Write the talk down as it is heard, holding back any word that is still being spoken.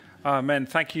Amen.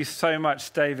 Thank you so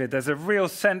much, David. There's a real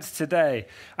sense today,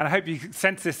 and I hope you can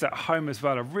sense this at home as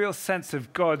well, a real sense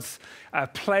of God's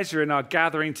pleasure in our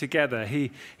gathering together.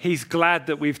 He's glad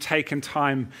that we've taken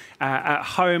time at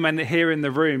home and here in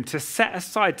the room to set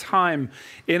aside time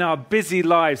in our busy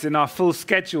lives, in our full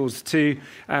schedules, to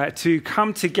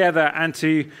come together and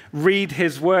to read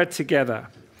his word together.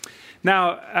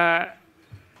 Now,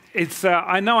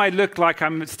 I know I look like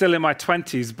I'm still in my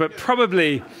 20s, but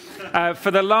probably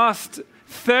for the last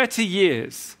 30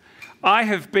 years, I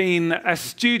have been a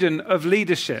student of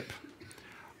leadership.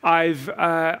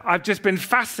 I've just been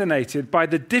fascinated by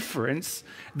the difference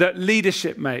that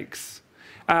leadership makes.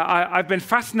 I've been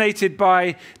fascinated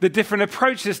by the different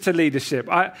approaches to leadership.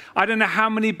 I don't know how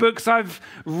many books I've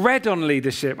read on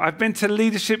leadership. I've been to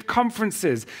leadership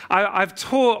conferences. I've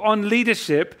taught on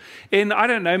leadership in, I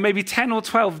don't know, maybe 10 or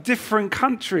 12 different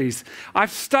countries.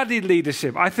 I've studied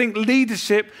leadership. I think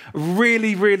leadership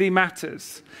really, really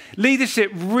matters.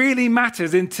 Leadership really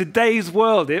matters in today's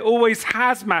world. It always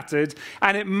has mattered,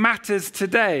 and it matters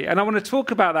today. And I want to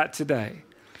talk about that today.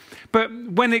 But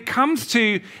when it comes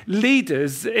to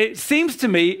leaders, it seems to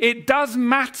me it does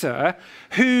matter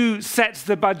who sets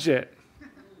the budget.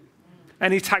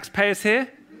 Any taxpayers here?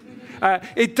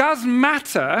 It does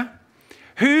matter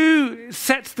who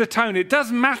sets the tone. It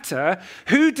does matter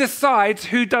who decides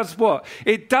who does what.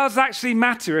 It does actually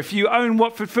matter, if you own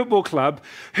Watford Football Club,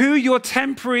 who your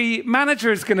temporary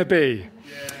manager is going to be.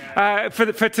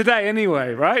 For today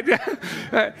anyway, right?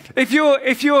 If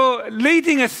you're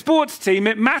leading a sports team,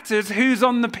 it matters who's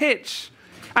on the pitch.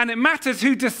 And it matters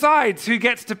who decides who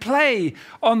gets to play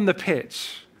on the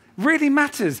pitch. Really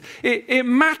matters. It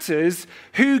matters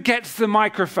who gets the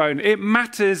microphone. It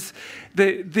matters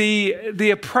the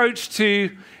approach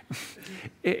to,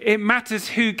 it matters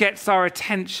who gets our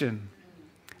attention.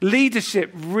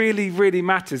 Leadership really, really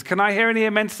matters. Can I hear any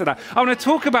amens to that? I want to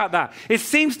talk about that. It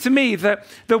seems to me that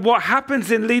what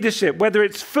happens in leadership, whether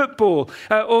it's football,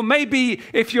 or maybe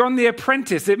if you're on The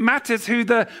Apprentice, it matters who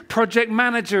the project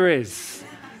manager is.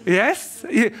 Yes?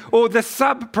 Or the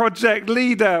sub-project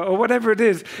leader, or whatever it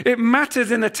is. It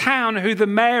matters in a town who the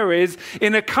mayor is.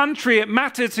 In a country, it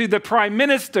matters who the prime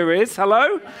minister is.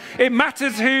 Hello? It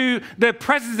matters who the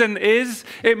president is.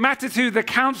 It matters who the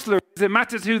councillor is. It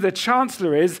matters who the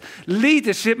chancellor is.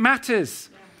 Leadership matters.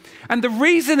 And the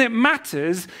reason it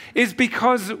matters is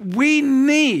because we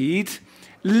need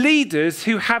leaders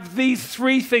who have these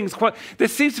three things. There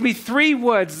seems to be three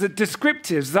words,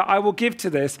 descriptives that I will give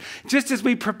to this, just as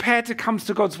we prepare to come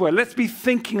to God's word. Let's be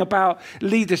thinking about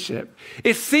leadership.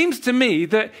 It seems to me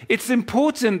that it's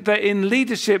important that in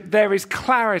leadership there is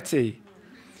clarity.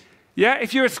 Yeah,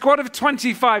 if you're a squad of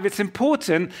 25, it's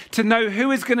important to know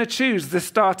who is going to choose the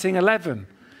starting 11.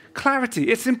 Clarity,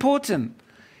 it's important.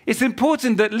 It's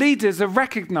important that leaders are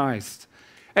recognized.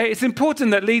 It's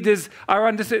important that leaders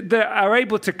are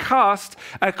able to cast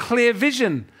a clear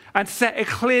vision and set a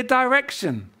clear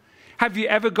direction. Have you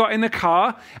ever got in a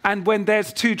car and when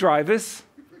there's two drivers?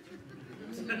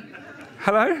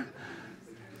 Hello?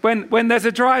 When there's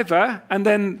a driver and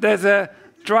then there's a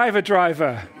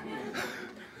driver.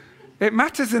 It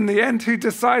matters in the end who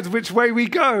decides which way we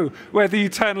go, whether you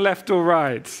turn left or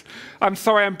right. I'm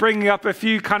sorry, I'm bringing up a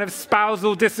few kind of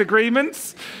spousal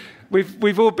disagreements.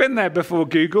 We've all been there before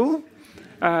Google.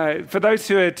 For those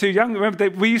who are too young, remember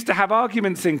that we used to have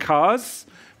arguments in cars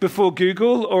before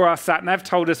Google or our sat-nav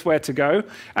told us where to go,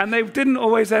 and they didn't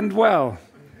always end well.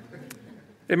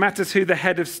 It matters who the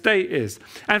head of state is.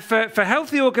 And for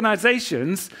healthy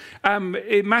organizations,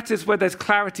 it matters where there's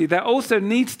clarity. There also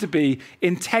needs to be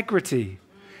integrity.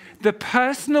 The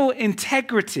personal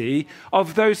integrity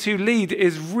of those who lead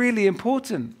is really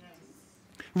important.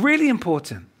 Really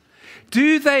important.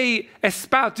 Do they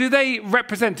espouse, do they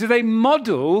represent, do they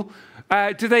model,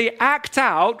 do they act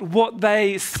out what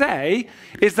they say?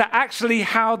 Is that actually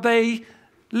how they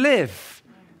live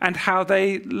and how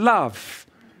they love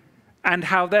and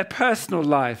how their personal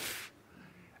life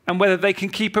and whether they can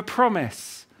keep a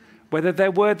promise, whether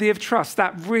they're worthy of trust?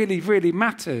 That really, really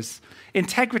matters.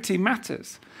 Integrity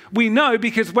matters. We know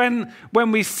because when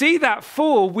we see that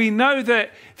fall, we know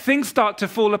that things start to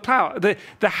fall apart.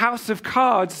 The house of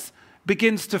cards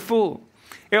begins to fall.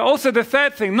 Also, the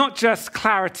third thing, not just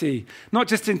clarity, not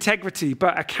just integrity,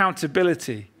 but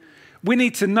accountability. We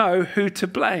need to know who to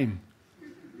blame,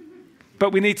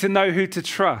 but we need to know who to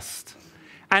trust.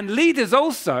 And leaders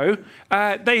also,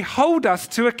 they hold us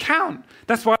to account.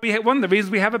 That's why one of the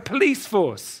reasons we have a police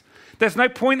force. There's no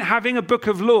point having a book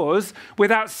of laws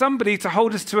without somebody to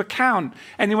hold us to account.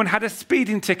 Anyone had a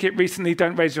speeding ticket recently?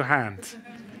 Don't raise your hand.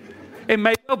 It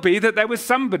may well be that there was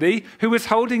somebody who was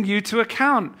holding you to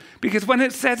account. Because when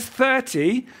it says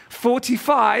 30,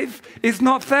 45 is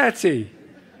not 30.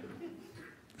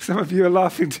 Some of you are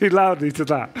laughing too loudly to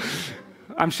that.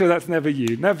 I'm sure that's never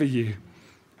you, never you.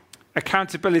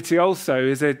 Accountability also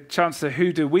is a chance of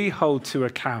who do we hold to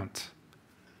account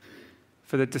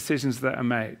for the decisions that are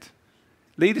made.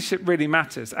 Leadership really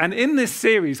matters. And in this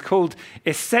series called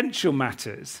Essential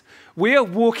Matters, we are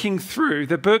walking through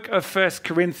the book of 1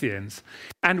 Corinthians.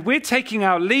 And we're taking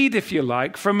our lead, if you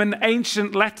like, from an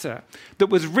ancient letter that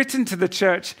was written to the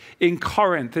church in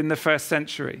Corinth in the first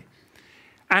century.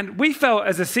 And we felt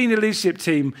as a senior leadership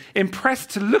team impressed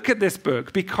to look at this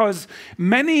book because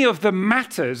many of the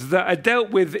matters that are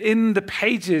dealt with in the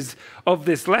pages of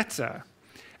this letter,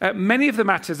 many of the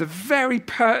matters are very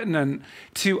pertinent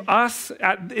to us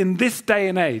in this day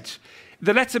and age.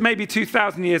 The letter may be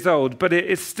 2,000 years old, but it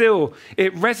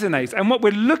resonates. And what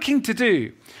we're looking to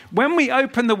do when we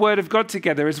open the Word of God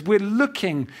together is we're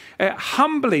looking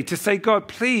humbly to say, God,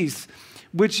 please,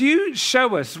 would you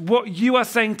show us what you are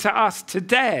saying to us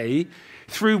today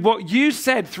through what you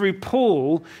said through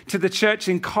Paul to the church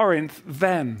in Corinth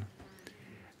then?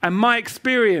 And my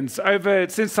experience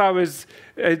since I was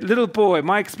a little boy,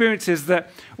 my experience is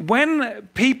that when the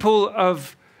people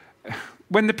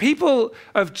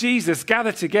of Jesus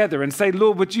gather together and say,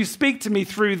 Lord, would you speak to me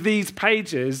through these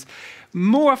pages?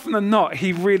 More often than not,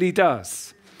 he really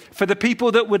does. For the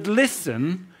people that would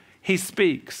listen, he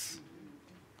speaks.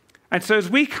 And so as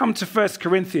we come to 1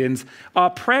 Corinthians, our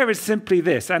prayer is simply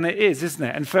this, and it is, isn't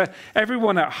it? And for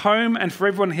everyone at home and for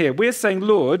everyone here, we're saying,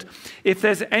 Lord, if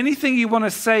there's anything you want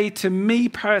to say to me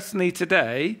personally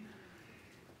today,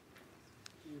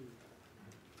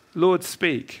 Lord,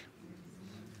 speak.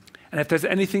 And if there's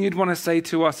anything you'd want to say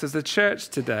to us as a church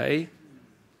today,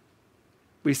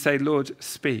 we say, Lord,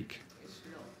 speak.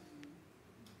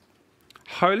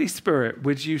 Holy Spirit,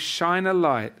 would you shine a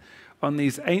light on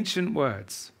these ancient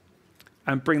words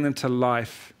and bring them to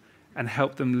life and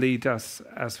help them lead us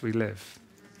as we live.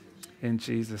 In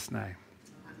Jesus' name.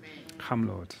 Amen. Come,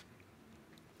 Lord.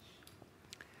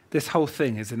 This whole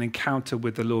thing is an encounter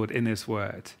with the Lord in his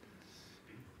word.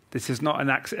 This is not an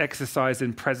exercise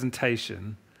in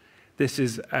presentation. This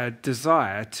is a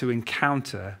desire to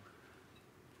encounter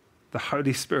the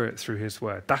Holy Spirit through his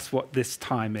word. That's what this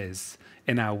time is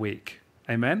in our week.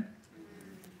 Amen?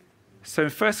 So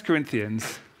in 1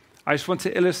 Corinthians, I just want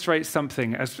to illustrate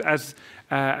something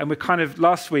and we kind of,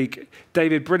 last week,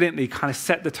 David brilliantly kind of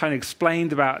set the tone,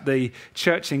 explained about the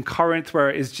church in Corinth, where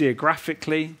it is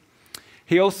geographically.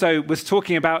 He also was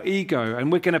talking about ego,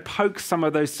 and we're going to poke some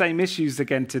of those same issues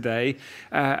again today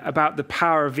about the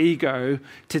power of ego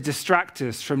to distract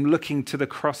us from looking to the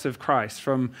cross of Christ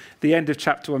from the end of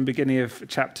chapter 1, beginning of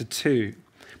chapter 2.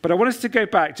 But I want us to go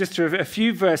back just to a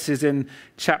few verses in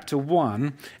chapter 1.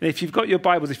 And if you've got your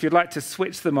Bibles, if you'd like to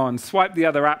switch them on, swipe the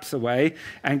other apps away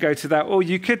and go to that. Or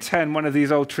you could turn one of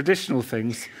these old traditional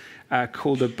things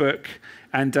called a book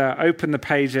and open the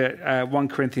page at 1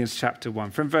 Corinthians chapter 1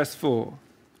 from verse 4.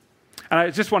 And I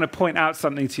just want to point out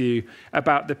something to you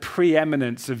about the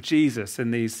preeminence of Jesus in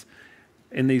these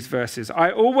verses.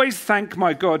 I always thank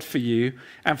my God for you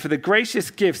and for the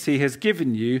gracious gifts he has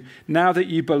given you now that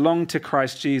you belong to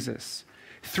Christ Jesus.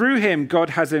 Through him,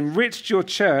 God has enriched your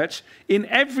church in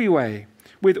every way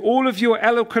with all of your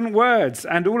eloquent words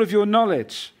and all of your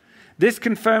knowledge. This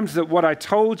confirms that what I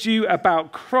told you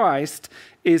about Christ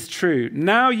is true.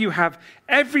 Now you have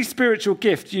every spiritual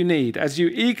gift you need as you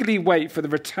eagerly wait for the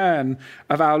return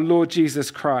of our Lord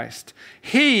Jesus Christ.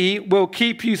 He will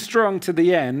keep you strong to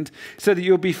the end so that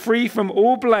you'll be free from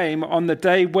all blame on the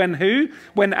day when who?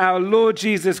 When our Lord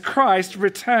Jesus Christ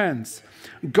returns.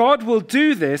 God will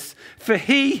do this for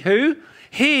he who?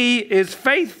 He is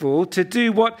faithful to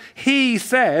do what he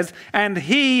says, and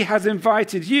he has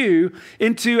invited you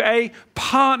into a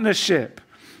partnership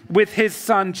with his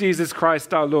son, Jesus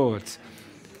Christ, our Lord.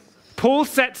 Paul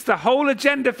sets the whole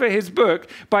agenda for his book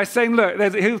by saying,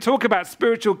 look, he'll talk about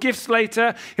spiritual gifts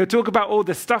later. He'll talk about all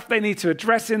the stuff they need to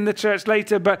address in the church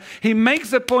later. But he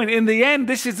makes a point, in the end,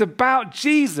 this is about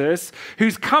Jesus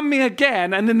who's coming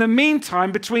again. And in the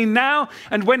meantime, between now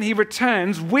and when he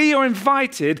returns, we are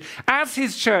invited as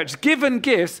his church, given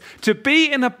gifts, to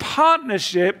be in a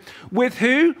partnership with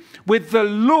who? With the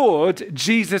Lord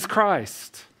Jesus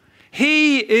Christ.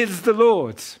 He is the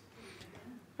Lord.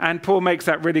 And Paul makes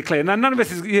that really clear. Now, none of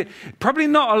us is, probably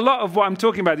not a lot of what I'm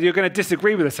talking about, you're going to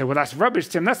disagree with us. Say, well, that's rubbish,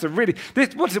 Tim. That's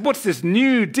what's this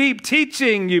new, deep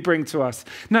teaching you bring to us?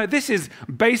 No, this is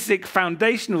basic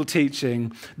foundational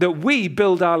teaching that we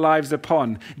build our lives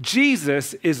upon.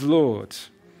 Jesus is Lord.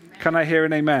 Amen. Can I hear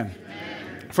an amen?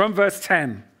 Amen? From verse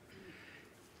 10.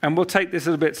 And we'll take this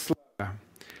a little bit slower.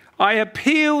 I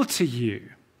appeal to you,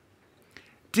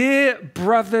 dear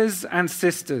brothers and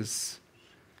sisters,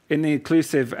 in the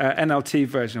inclusive NLT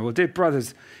version, or dear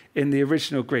brothers in the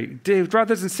original Greek. Dear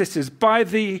brothers and sisters, by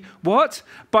the what?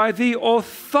 By the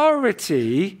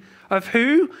authority of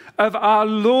who? Of our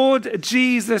Lord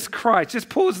Jesus Christ. Just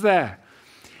pause there.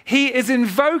 He is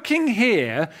invoking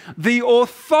here the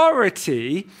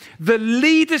authority, the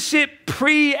leadership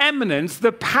preeminence,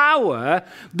 the power,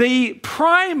 the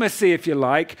primacy, if you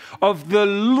like, of the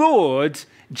Lord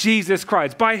Jesus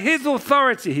Christ. By his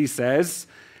authority, he says,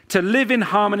 to live in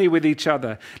harmony with each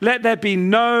other. Let there be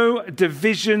no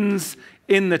divisions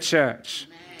in the church.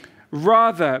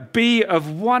 Rather, be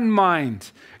of one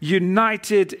mind,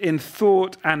 united in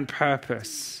thought and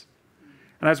purpose.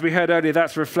 And as we heard earlier,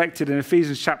 that's reflected in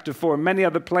Ephesians chapter 4 and many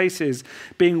other places,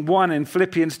 being one in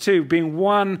Philippians 2, being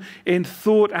one in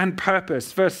thought and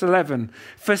purpose. Verse 11,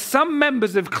 for some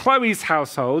members of Chloe's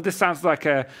household, this sounds like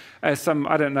a soap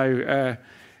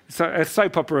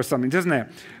opera or something, doesn't it?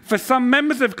 For some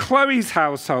members of Chloe's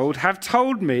household have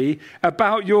told me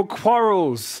about your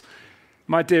quarrels,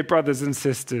 my dear brothers and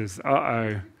sisters.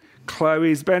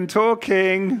 Chloe's been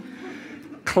talking.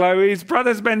 Chloe's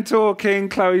brother's been talking.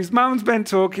 Chloe's mum's been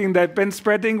talking. They've been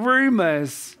spreading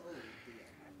rumors.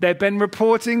 They've been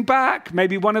reporting back.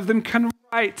 Maybe one of them can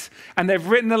write. And they've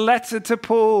written a letter to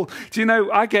Paul. Do you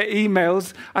know, I get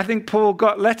emails. I think Paul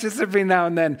got letters every now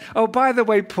and then. Oh, by the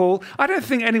way, Paul, I don't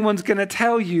think anyone's going to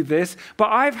tell you this, but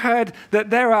I've heard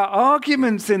that there are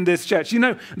arguments in this church. You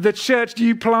know, the church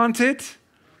you planted?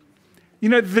 You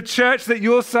know, the church that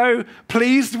you're so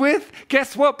pleased with?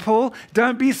 Guess what, Paul?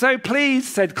 Don't be so pleased,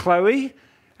 said Chloe.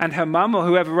 And her mum or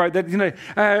whoever wrote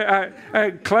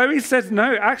that, Chloe says,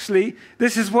 no, actually,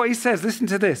 this is what he says. Listen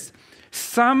to this.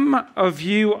 Some of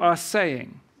you are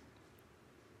saying,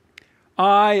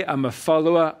 I am a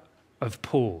follower of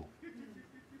Paul.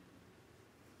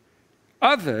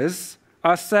 Others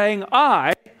are saying,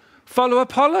 I follow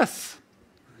Apollos.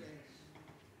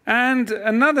 And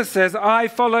another says, I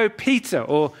follow Peter,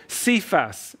 or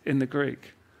Cephas in the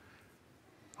Greek.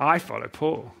 I follow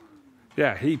Paul.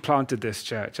 Yeah, he planted this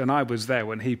church, and I was there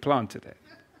when he planted it.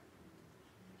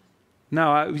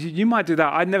 No, you might do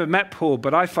that. I'd never met Paul,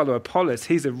 but I follow Apollos.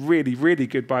 He's a really, really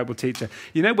good Bible teacher.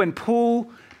 You know, when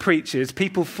Paul preaches,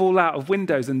 people fall out of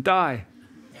windows and die.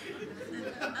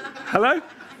 Hello?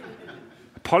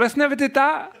 Apollos never did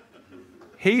that.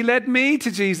 He led me to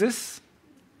Jesus.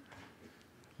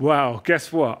 Well,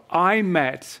 guess what? I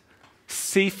met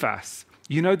Cephas.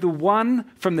 You know, the one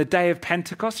from the day of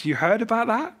Pentecost? You heard about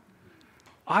that?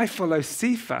 I follow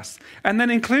Cephas. And then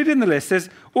included in the list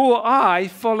says, or I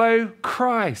follow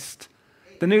Christ.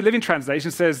 The New Living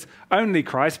Translation says only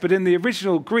Christ, but in the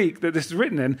original Greek that this is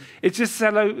written in, it just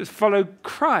says follow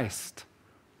Christ.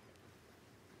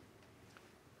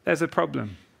 There's a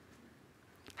problem.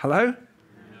 Hello?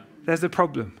 There's a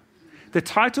problem. The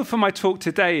title for my talk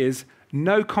today is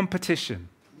No Competition.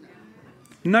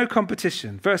 No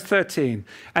competition. Verse 13.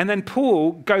 And then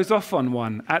Paul goes off on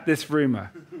one at this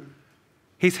rumor.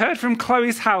 He's heard from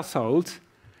Chloe's household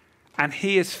and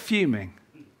he is fuming.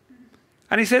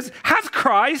 And he says, has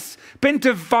Christ been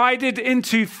divided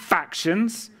into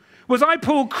factions? Was I,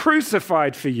 Paul,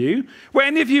 crucified for you? Were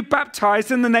any of you baptized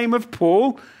in the name of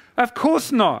Paul? Of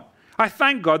course not. I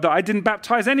thank God that I didn't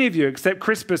baptize any of you except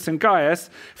Crispus and Gaius,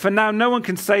 for now no one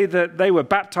can say that they were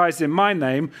baptized in my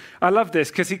name. I love this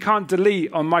because he can't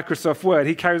delete on Microsoft Word.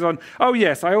 He carries on, oh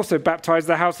yes, I also baptized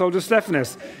the household of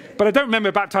Stephanus, but I don't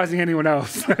remember baptizing anyone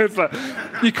else. It's like,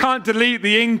 you can't delete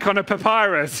the ink on a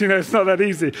papyrus. You know, it's not that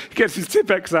easy. He gets his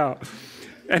Tipex out.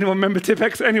 Anyone remember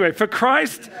Tipex? Anyway, for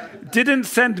Christ didn't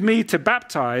send me to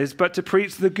baptize, but to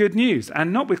preach the good news,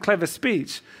 and not with clever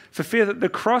speech, for fear that the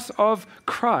cross of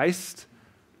Christ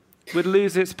would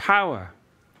lose its power.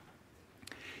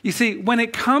 You see, when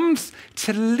it comes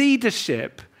to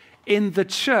leadership in the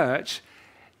church,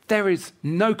 there is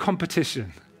no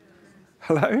competition.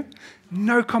 Hello?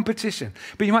 No competition.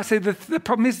 But you might say, the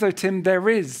problem is though, Tim, there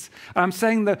is. I'm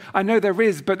saying that I know there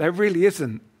is, but there really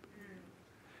isn't.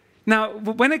 Now,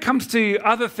 when it comes to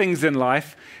other things in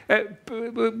life,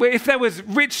 if there was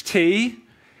Rich Tea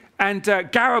and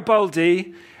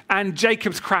Garibaldi and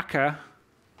Jacob's Cracker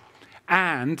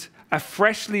and a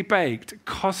freshly baked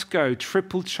Costco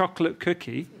triple chocolate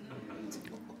cookie,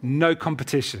 no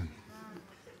competition.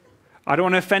 I don't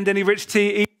want to offend any Rich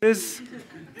Tea eaters.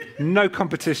 No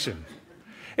competition.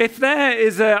 If there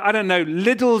is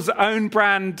Lidl's own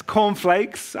brand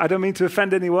cornflakes, I don't mean to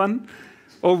offend anyone,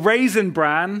 or Raisin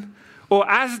Bran, or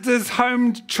Asda's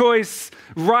Home Choice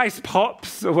Rice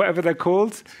Pops, or whatever they're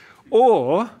called,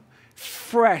 or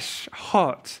fresh,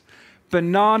 hot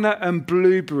banana and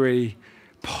blueberry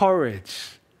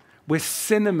porridge with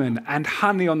cinnamon and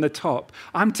honey on the top.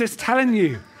 I'm just telling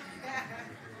you,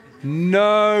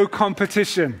 no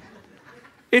competition.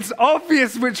 It's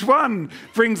obvious which one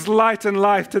brings light and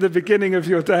life to the beginning of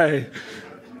your day.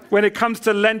 When it comes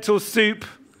to lentil soup,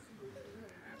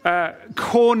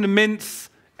 corn mince,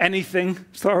 anything,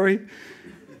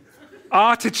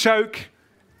 artichoke,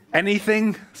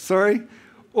 anything,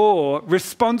 or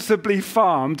responsibly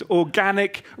farmed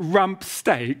organic rump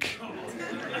steak.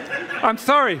 I'm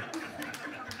sorry,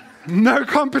 no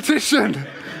competition.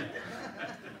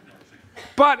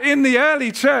 But in the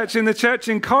early church, in the church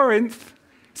in Corinth,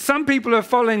 some people are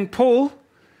following Paul,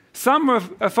 some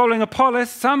are following Apollos,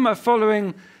 some are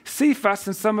following Cephas,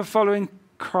 and some are following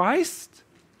Christ.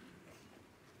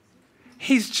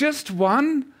 He's just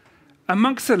one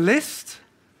amongst a list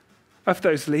of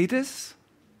those leaders.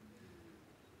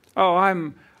 Oh,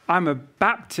 I'm a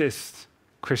Baptist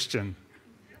Christian.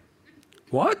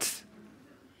 What?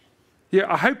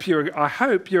 Yeah, I hope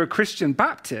you're a Christian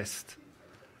Baptist.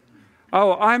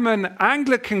 Oh, I'm an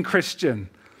Anglican Christian.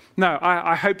 No,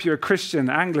 I hope you're a Christian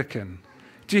Anglican.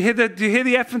 Do you hear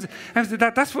the emphasis?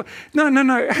 That's what. No.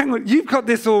 Hang on. You've got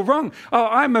this all wrong. Oh,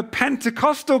 I'm a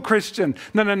Pentecostal Christian.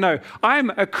 No. I'm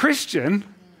a Christian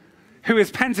who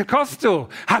is Pentecostal.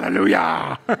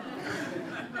 Hallelujah.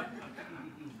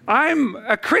 I'm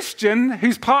a Christian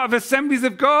who's part of Assemblies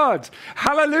of God.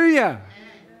 Hallelujah.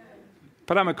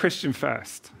 But I'm a Christian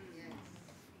first.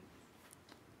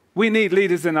 We need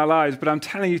leaders in our lives, but I'm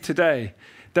telling you today,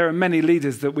 there are many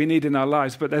leaders that we need in our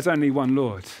lives, but there's only one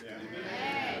Lord.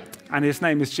 Amen. And his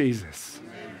name is Jesus.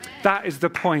 Amen. That is the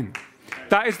point.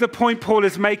 That is the point Paul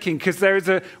is making, because there is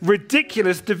a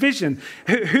ridiculous division.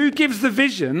 Who gives the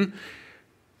vision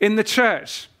in the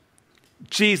church?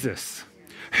 Jesus.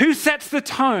 Who sets the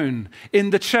tone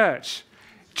in the church?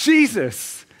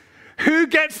 Jesus. Who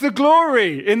gets the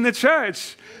glory in the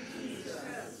church?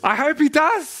 Jesus. I hope he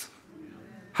does.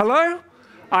 Hello?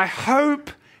 I hope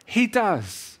he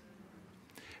does.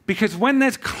 Because when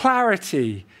there's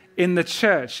clarity in the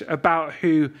church about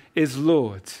who is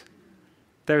Lord,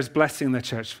 there is blessing in the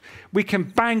church. We can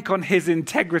bank on his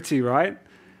integrity, right?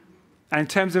 And in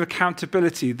terms of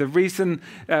accountability, the reason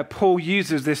Paul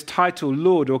uses this title,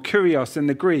 Lord, or Kyrios in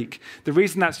the Greek, the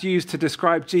reason that's used to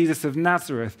describe Jesus of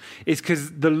Nazareth is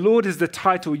because the Lord is the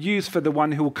title used for the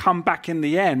one who will come back in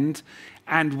the end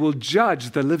and will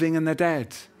judge the living and the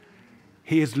dead.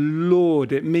 He is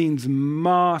Lord. It means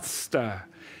master.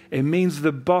 It means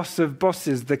the boss of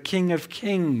bosses, the King of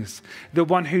kings, the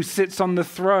one who sits on the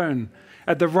throne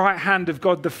at the right hand of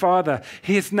God the Father.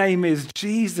 His name is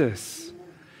Jesus.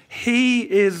 He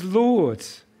is Lord.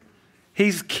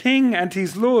 He's King and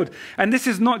he's Lord. And this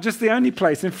is not just the only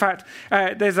place. In fact,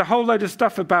 there's a whole load of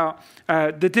stuff about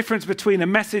the difference between a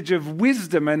message of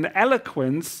wisdom and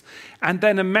eloquence and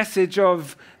then a message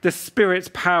of the Spirit's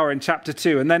power in chapter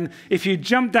 2. And then if you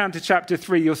jump down to chapter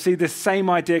 3, you'll see this same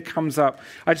idea comes up.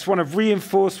 I just want to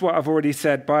reinforce what I've already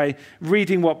said by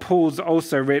reading what Paul's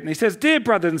also written. He says, "Dear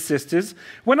brothers and sisters,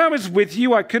 when I was with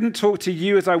you, I couldn't talk to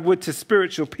you as I would to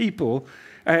spiritual people,"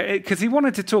 because he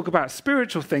wanted to talk about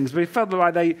spiritual things, but he felt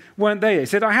like they weren't there. He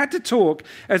said, "I had to talk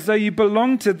as though you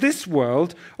belonged to this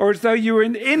world or as though you were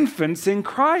infants in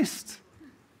Christ."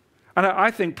 And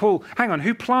I think Paul, hang on,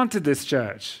 who planted this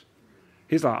church?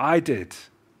 He's like, I did.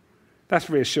 That's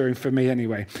reassuring for me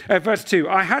anyway. Verse 2,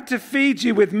 "I had to feed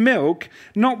you with milk,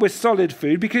 not with solid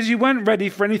food, because you weren't ready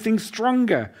for anything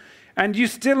stronger. And you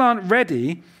still aren't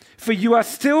ready, for you are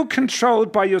still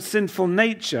controlled by your sinful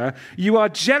nature. You are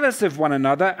jealous of one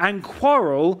another and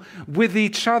quarrel with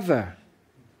each other."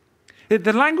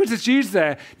 The language that's used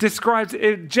there describes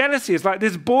jealousy as like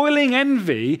this boiling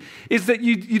envy, is that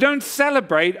you don't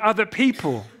celebrate other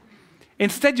people.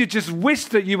 Instead, you just wish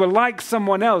that you were like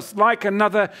someone else, like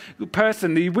another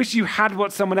person. You wish you had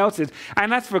what someone else is.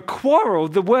 And as for quarrel,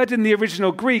 the word in the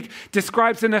original Greek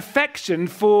describes an affection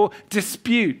for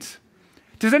dispute.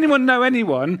 Does anyone know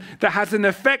anyone that has an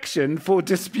affection for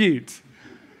dispute?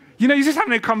 You know, you're just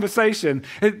having a conversation.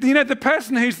 You know, the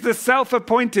person who's the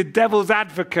self-appointed devil's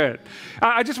advocate.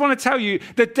 I just want to tell you,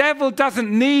 the devil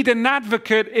doesn't need an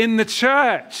advocate in the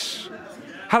church.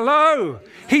 Hello?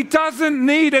 He doesn't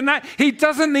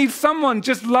need someone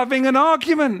just loving an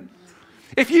argument.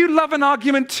 If you love an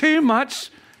argument too much,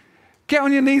 get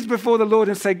on your knees before the Lord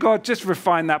and say, "God, just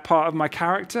refine that part of my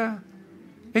character."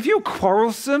 If you're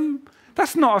quarrelsome,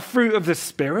 that's not a fruit of the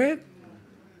Spirit.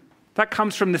 That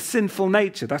comes from the sinful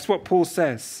nature. That's what Paul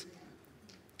says.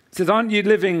 He says, "Aren't you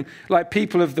living like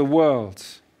people of the world?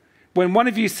 When one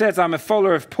of you says, I'm a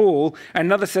follower of Paul, and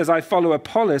another says, I follow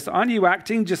Apollos, aren't you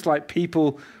acting just like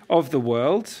people of the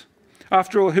world?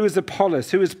 After all, who is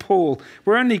Apollos? Who is Paul?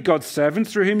 We're only God's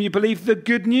servants through whom you believe the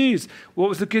good news. What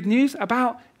was the good news?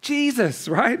 About Jesus,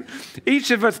 right? Each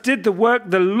of us did the work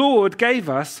the Lord gave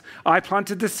us. I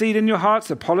planted the seed in your hearts,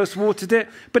 Apollos watered it,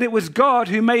 but it was God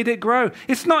who made it grow.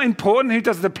 It's not important who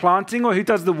does the planting or who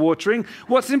does the watering.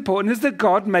 What's important is that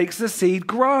God makes the seed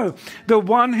grow. The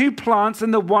one who plants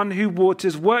and the one who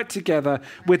waters work together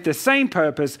with the same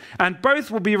purpose, and both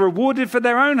will be rewarded for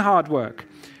their own hard work.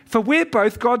 For we're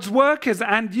both God's workers,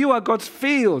 and you are God's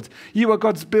field. You are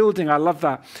God's building. I love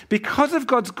that. Because of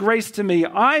God's grace to me,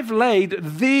 I've laid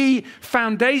the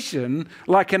foundation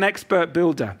like an expert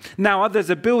builder. Now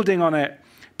others are building on it,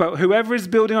 but whoever is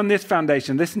building on this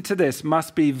foundation, listen to this,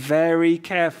 must be very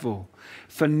careful.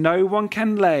 For no one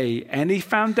can lay any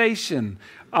foundation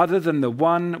other than the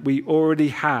one we already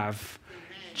have,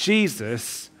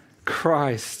 Jesus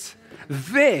Christ.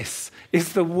 This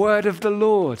is the word of the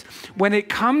Lord. When it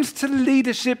comes to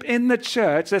leadership in the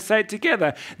church, let's say it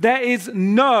together, there is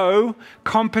no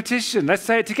competition. Let's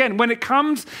say it again. When it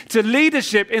comes to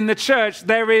leadership in the church,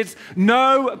 there is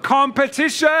no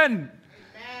competition. Amen.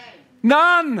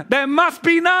 None. There must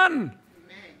be none.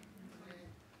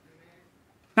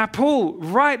 Now, Paul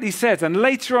rightly says, and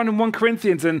later on in 1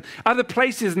 Corinthians and other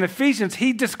places in Ephesians,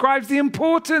 he describes the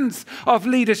importance of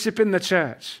leadership in the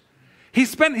church. He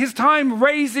spent his time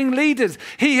raising leaders.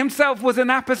 He himself was an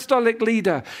apostolic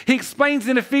leader. He explains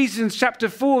in Ephesians chapter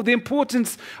 4 the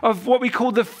importance of what we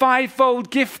call the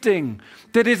fivefold gifting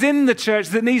that is in the church,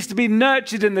 that needs to be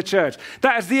nurtured in the church.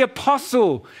 That is the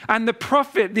apostle and the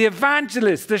prophet, the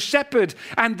evangelist, the shepherd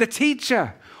and the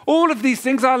teacher. All of these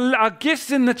things are gifts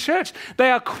in the church.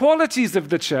 They are qualities of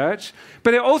the church,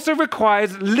 but it also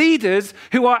requires leaders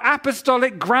who are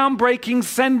apostolic, groundbreaking,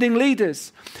 sending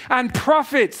leaders, and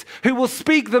prophets who will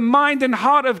speak the mind and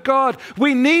heart of God.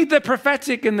 We need the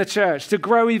prophetic in the church to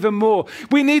grow even more.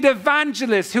 We need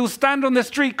evangelists who will stand on the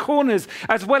street corners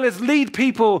as well as lead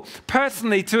people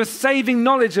personally to a saving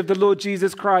knowledge of the Lord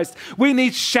Jesus Christ. We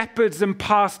need shepherds and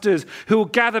pastors who will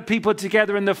gather people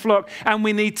together in the flock, and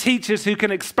we need teachers who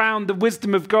can expound the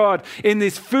wisdom of God in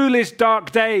these foolish,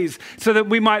 dark days so that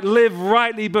we might live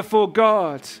rightly before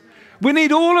God. We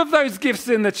need all of those gifts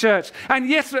in the church. And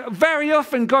yes, very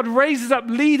often God raises up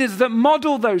leaders that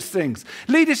model those things.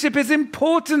 Leadership is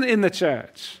important in the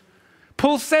church.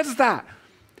 Paul says that.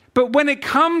 But when it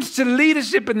comes to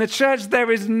leadership in the church, there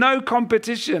is no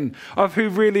competition of who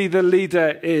really the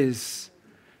leader is.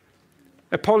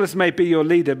 Apollos may be your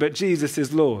leader, but Jesus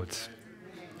is Lord.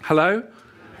 Hello?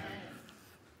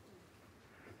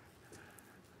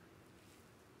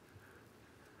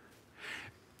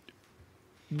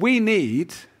 We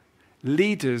need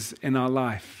leaders in our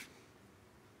life.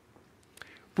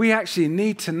 We actually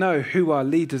need to know who our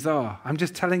leaders are. I'm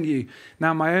just telling you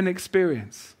now my own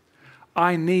experience.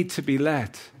 I need to be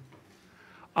led.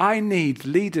 I need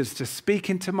leaders to speak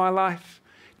into my life,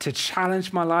 to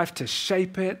challenge my life, to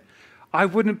shape it. I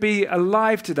wouldn't be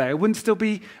alive today. I wouldn't still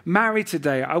be married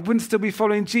today. I wouldn't still be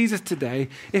following Jesus today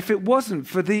if it wasn't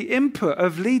for the input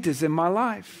of leaders in my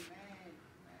life.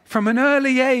 From an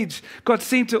early age, God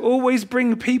seemed to always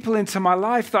bring people into my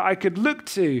life that I could look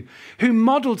to who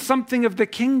modeled something of the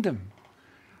kingdom.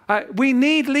 We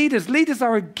need leaders. Leaders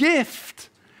are a gift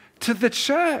to the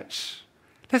church.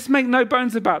 Let's make no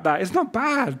bones about that. It's not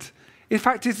bad. In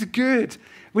fact, it's good.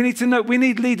 We need to know, we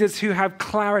need leaders who have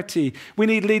clarity. We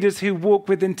need leaders who walk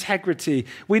with integrity.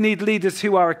 We need leaders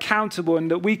who are accountable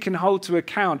and that we can hold to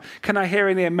account. Can I hear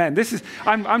any amen?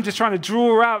 I'm just trying to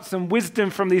draw out some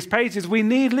wisdom from these pages. We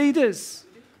need leaders.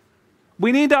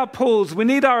 We need our Pauls. We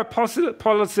need our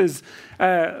Apollos,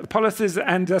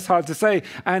 and that's hard to say,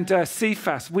 and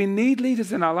Cephas. We need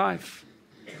leaders in our life.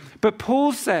 But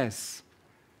Paul says,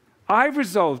 I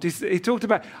resolved, he talked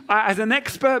about, as an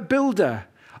expert builder,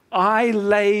 I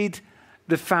laid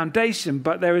the foundation,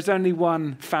 but there is only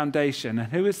one foundation. And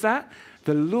who is that?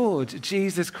 The Lord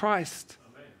Jesus Christ.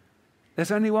 Amen.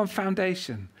 There's only one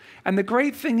foundation. And the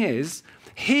great thing is,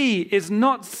 he is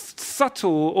not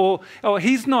subtle or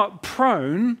he's not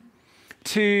prone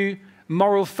to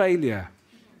moral failure.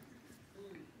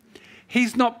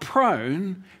 He's not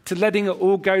prone to letting it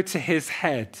all go to his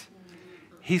head.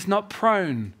 He's not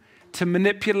prone to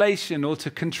manipulation or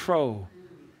to control.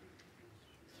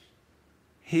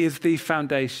 He is the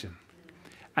foundation.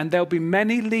 And there'll be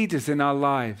many leaders in our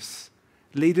lives,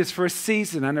 leaders for a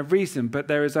season and a reason, but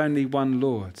there is only one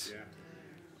Lord. Yeah.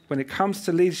 When it comes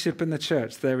to leadership in the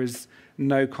church, there is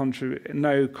no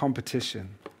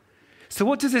competition. So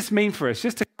what does this mean for us?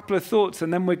 Just a couple of thoughts,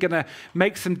 and then we're going to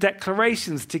make some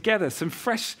declarations together, some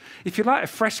fresh, if you like, a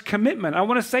fresh commitment. I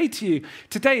want to say to you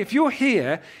today, if you're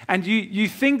here and you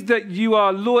think that you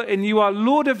are Lord and you are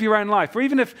Lord of your own life, or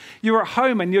even if you're at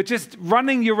home and you're just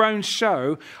running your own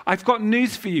show, I've got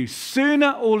news for you.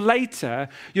 Sooner or later,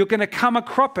 you're going to come a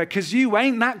cropper because you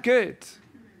ain't that good.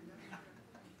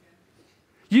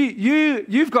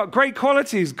 You've got great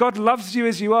qualities. God loves you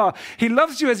as you are. He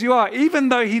loves you as you are, even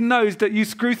though he knows that you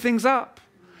screw things up.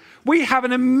 We have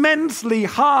an immensely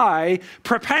high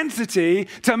propensity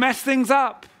to mess things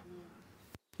up,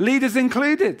 leaders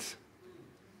included.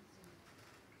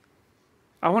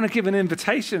 I want to give an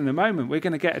invitation in a moment. We're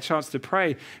going to get a chance to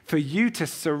pray for you to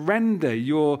surrender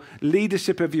your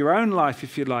leadership of your own life,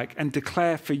 if you like, and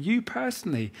declare for you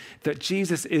personally that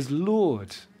Jesus is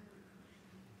Lord.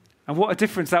 And what a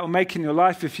difference that will make in your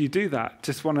life if you do that.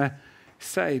 Just want to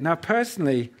say. Now,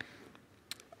 personally,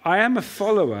 I am a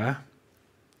follower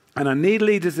and I need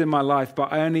leaders in my life,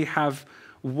 but I only have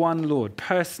one Lord.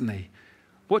 Personally,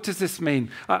 what does this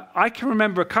mean? I can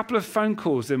remember a couple of phone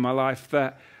calls in my life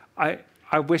that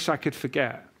I wish I could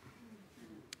forget.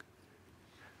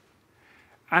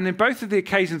 And in both of the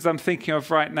occasions I'm thinking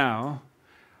of right now,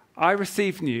 I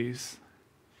received news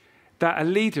that a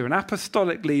leader, an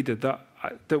apostolic leader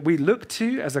that we look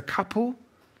to as a couple,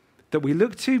 that we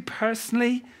look to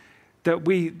personally, that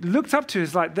we looked up to,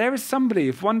 is like, there is somebody,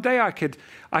 if one day I could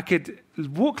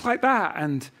walk like that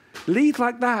and lead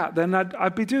like that, then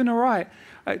I'd be doing all right.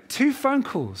 2 phone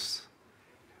calls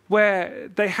where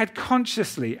they had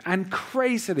consciously and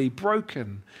crazily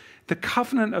broken the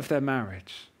covenant of their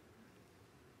marriage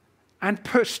and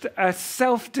pushed a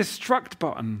self-destruct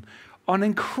button on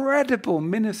incredible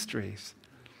ministries.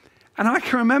 And I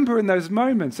can remember in those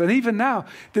moments, and even now,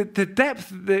 the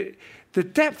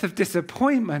depth of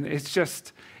disappointment is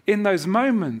just, in those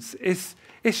moments, is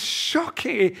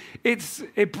shocking.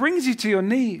 It brings you to your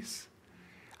knees.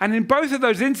 And in both of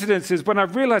those incidences, when I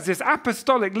realized this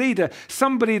apostolic leader,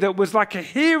 somebody that was like a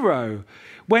hero,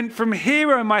 went from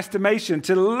hero in my estimation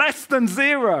to less than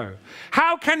zero.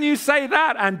 How can you say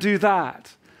that and do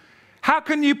that? How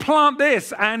can you plant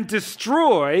this and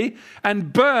destroy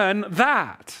and burn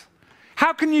that?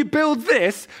 How can you build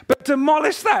this but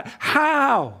demolish that?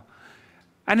 How?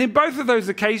 And in both of those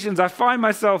occasions, I find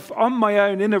myself on my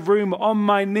own in a room on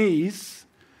my knees.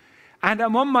 And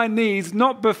I'm on my knees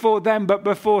not before them, but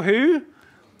before who?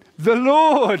 The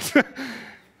Lord.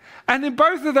 And in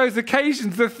both of those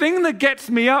occasions, the thing that gets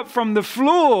me up from the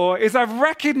floor is I've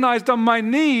recognized on my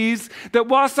knees that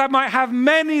whilst I might have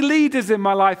many leaders in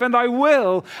my life, and I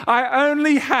will, I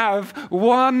only have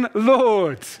one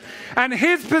Lord. And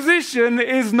his position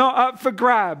is not up for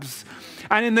grabs.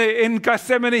 And in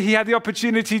Gethsemane, he had the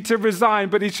opportunity to resign,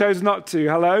 but he chose not to.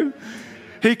 Hello?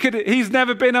 He's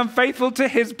never been unfaithful to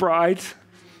his bride.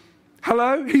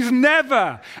 Hello? He's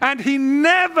never, and he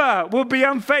never will be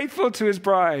unfaithful to his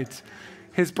bride,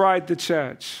 the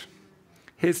church.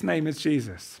 His name is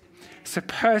Jesus. So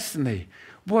personally,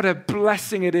 what a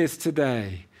blessing it is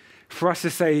today for us to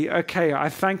say, okay, I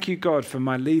thank you, God, for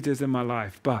my leaders in my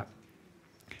life, but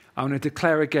I want to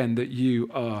declare again that you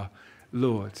are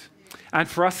Lord. And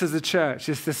for us as a church,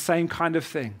 it's the same kind of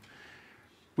thing.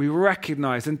 We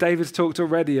recognize, and David's talked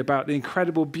already about the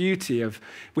incredible beauty of,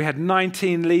 we had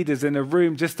 19 leaders in a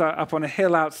room just up on a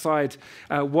hill outside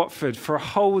Watford for a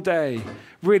whole day.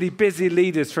 Really busy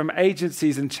leaders from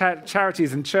agencies and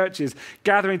charities and churches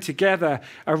gathering together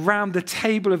around the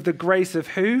table of the grace of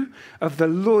who? Of the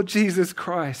Lord Jesus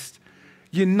Christ.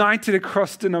 United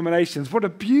across denominations. What a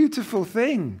beautiful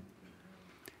thing.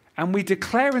 And we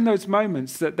declare in those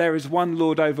moments that there is one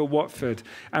Lord over Watford,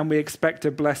 and we expect a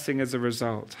blessing as a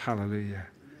result. Hallelujah.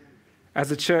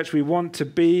 As a church, we want to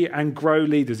be and grow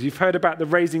leaders. You've heard about the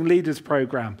Raising Leaders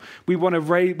program. We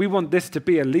want this to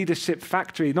be a leadership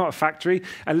factory, not a factory,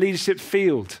 a leadership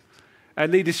field, a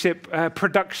leadership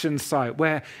production site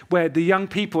where the young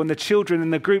people and the children in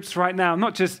the groups right now,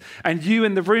 not just, and you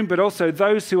in the room, but also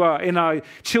those who are in our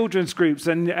children's groups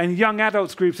and young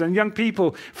adults groups and young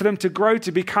people, for them to grow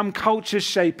to become culture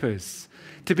shapers,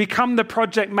 to become the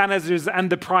project managers and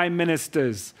the prime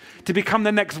ministers, to become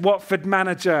the next Watford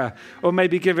manager, or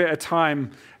maybe give it a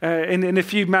time, in a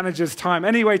few managers' time.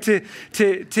 Anyway,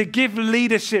 to give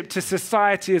leadership to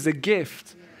society as a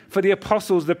gift. For the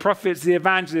apostles, the prophets, the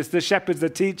evangelists, the shepherds, the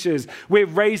teachers. We're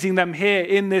raising them here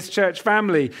in this church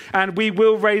family. And we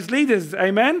will raise leaders,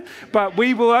 amen? But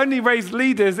we will only raise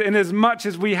leaders in as much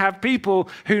as we have people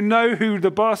who know who the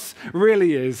boss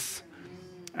really is.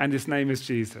 And his name is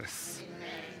Jesus.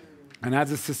 And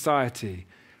as a society,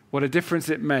 what a difference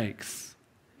it makes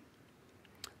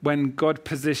when God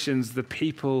positions the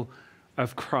people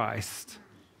of Christ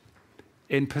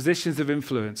in positions of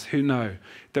influence who know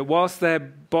that whilst their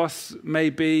boss may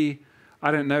be,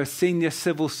 I don't know, a senior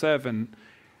civil servant,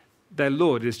 their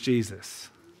Lord is Jesus.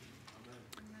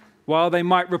 While they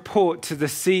might report to the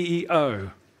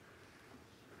CEO,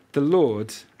 the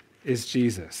Lord is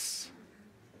Jesus.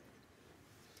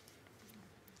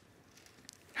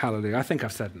 Hallelujah. I think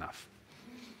I've said enough.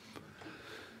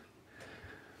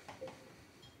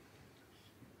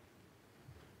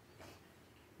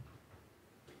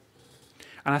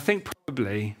 And I think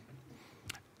probably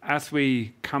as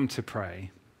we come to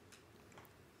pray,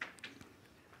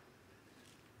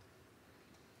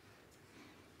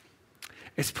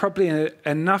 it's probably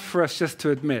enough for us just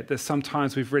to admit that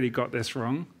sometimes we've really got this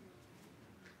wrong.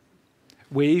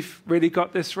 We've really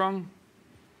got this wrong.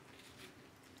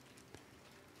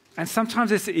 And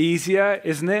sometimes it's easier,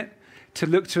 isn't it, to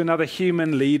look to another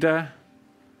human leader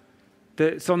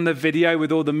that's on the video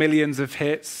with all the millions of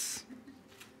hits.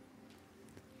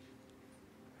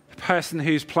 The person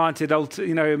who's planted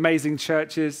amazing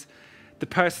churches. The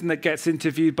person that gets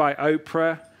interviewed by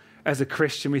Oprah as a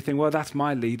Christian. We think, well, that's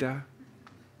my leader.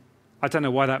 I don't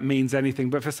know why that means anything,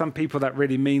 but for some people that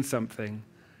really means something.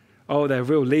 Oh, they're a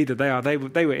real leader. They are. They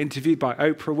were interviewed by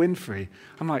Oprah Winfrey.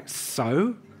 I'm like,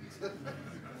 so?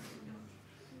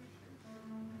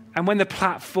 And when the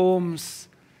platforms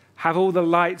have all the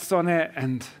lights on it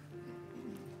and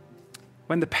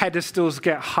when the pedestals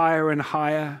get higher and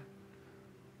higher,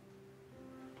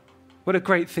 what a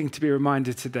great thing to be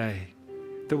reminded today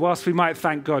that whilst we might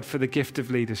thank God for the gift of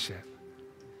leadership,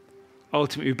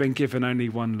 ultimately we've been given only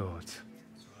one Lord.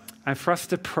 And for us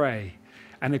to pray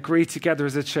and agree together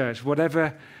as a church,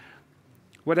 whatever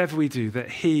we do, that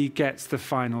he gets the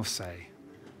final say.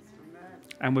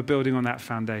 And we're building on that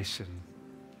foundation.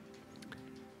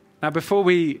 Now, before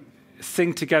we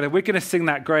sing together, we're going to sing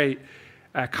that great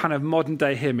kind of modern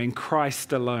day hymn, In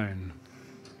Christ Alone,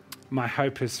 My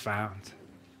Hope Is Found.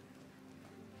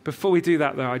 Before we do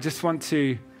that, though, I just want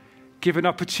to give an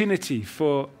opportunity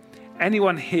for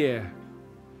anyone here.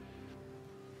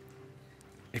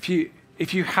 If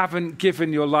you haven't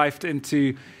given your life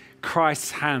into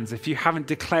Christ's hands, if you haven't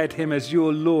declared him as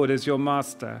your Lord, as your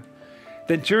master,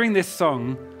 then during this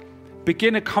song,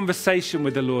 begin a conversation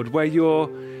with the Lord where you're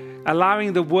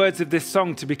allowing the words of this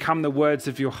song to become the words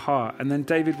of your heart. And then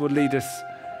David will lead us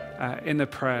in a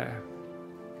prayer.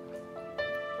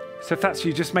 So if that's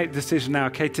you, just make the decision now.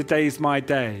 Okay, today's my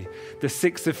day, the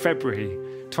 6th of February,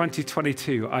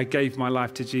 2022, I gave my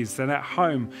life to Jesus. And at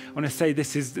home, I want to say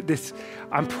this.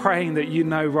 I'm praying that you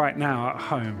know right now at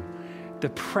home, the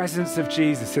presence of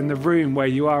Jesus in the room where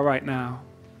you are right now,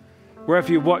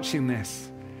 wherever you're watching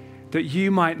this, that you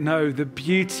might know the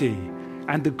beauty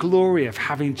and the glory of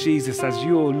having Jesus as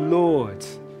your Lord,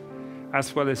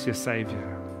 as well as your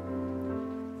Savior.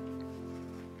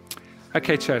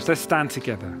 Okay, church, let's stand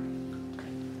together.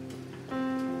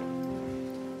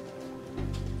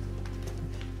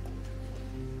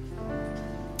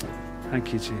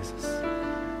 Thank you, Jesus.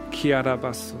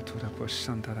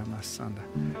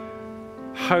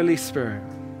 Holy Spirit,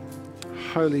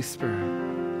 Holy Spirit,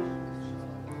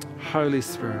 Holy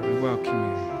Spirit, we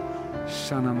welcome you.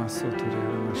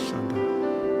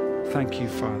 Thank you,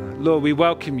 Father. Lord, we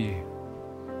welcome you.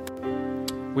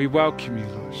 We welcome you,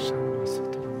 Lord.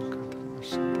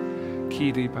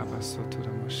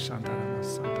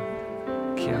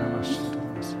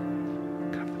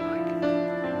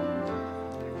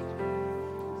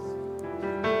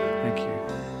 Thank you.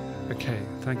 Okay,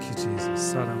 thank you,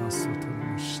 Jesus.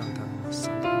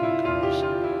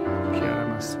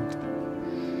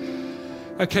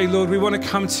 Okay, Lord, we want to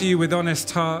come to you with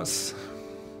honest hearts.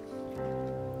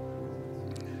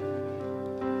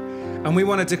 And we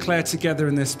want to declare together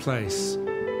in this place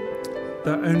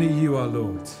that only you are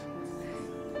Lord.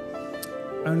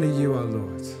 Only you are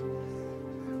Lord.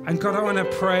 And God, I want to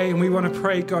pray, and we want to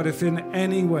pray, God, if in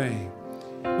any way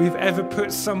we've ever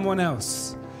put someone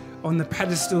else on the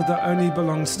pedestal that only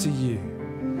belongs to you,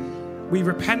 we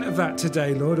repent of that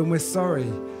today, Lord, and we're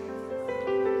sorry.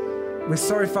 We're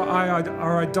sorry for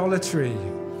our idolatry,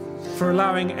 for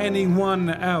allowing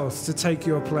anyone else to take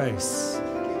your place.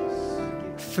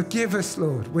 Forgive us,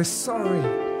 Lord. We're sorry.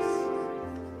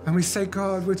 And we say,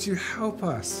 God, would you help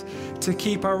us to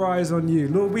keep our eyes on you?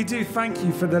 Lord, we do thank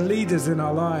you for the leaders in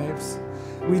our lives.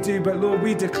 We do, but Lord,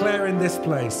 we declare in this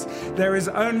place, there is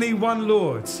only one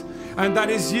Lord, and that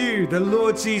is you, the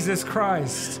Lord Jesus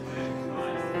Christ.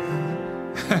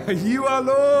 You are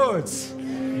Lord.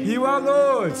 You are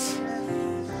Lord.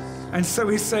 And so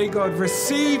we say, God,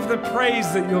 receive the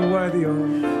praise that you're worthy of.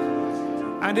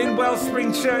 And in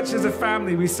Wellspring Church as a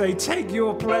family, we say, take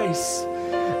your place.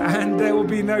 And there will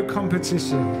be no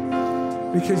competition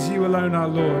because you alone are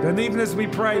Lord. And even as we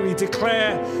pray, we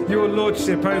declare your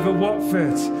lordship over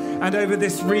Watford and over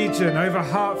this region, over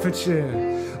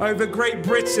Hertfordshire, over Great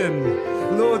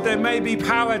Britain. Lord, there may be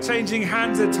power changing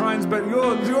hands at times, but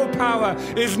your power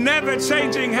is never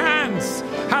changing hands.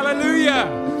 Hallelujah.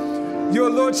 Your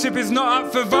lordship is not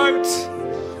up for vote.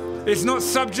 It's not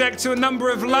subject to a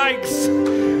number of likes.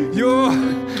 Your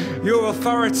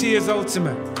authority is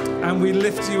ultimate. And we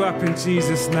lift you up in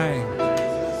Jesus' name.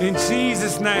 In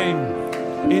Jesus' name.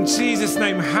 In Jesus'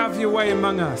 name, have your way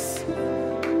among us.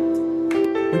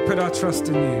 We put our trust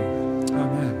in you.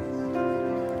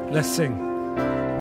 Amen. Let's sing.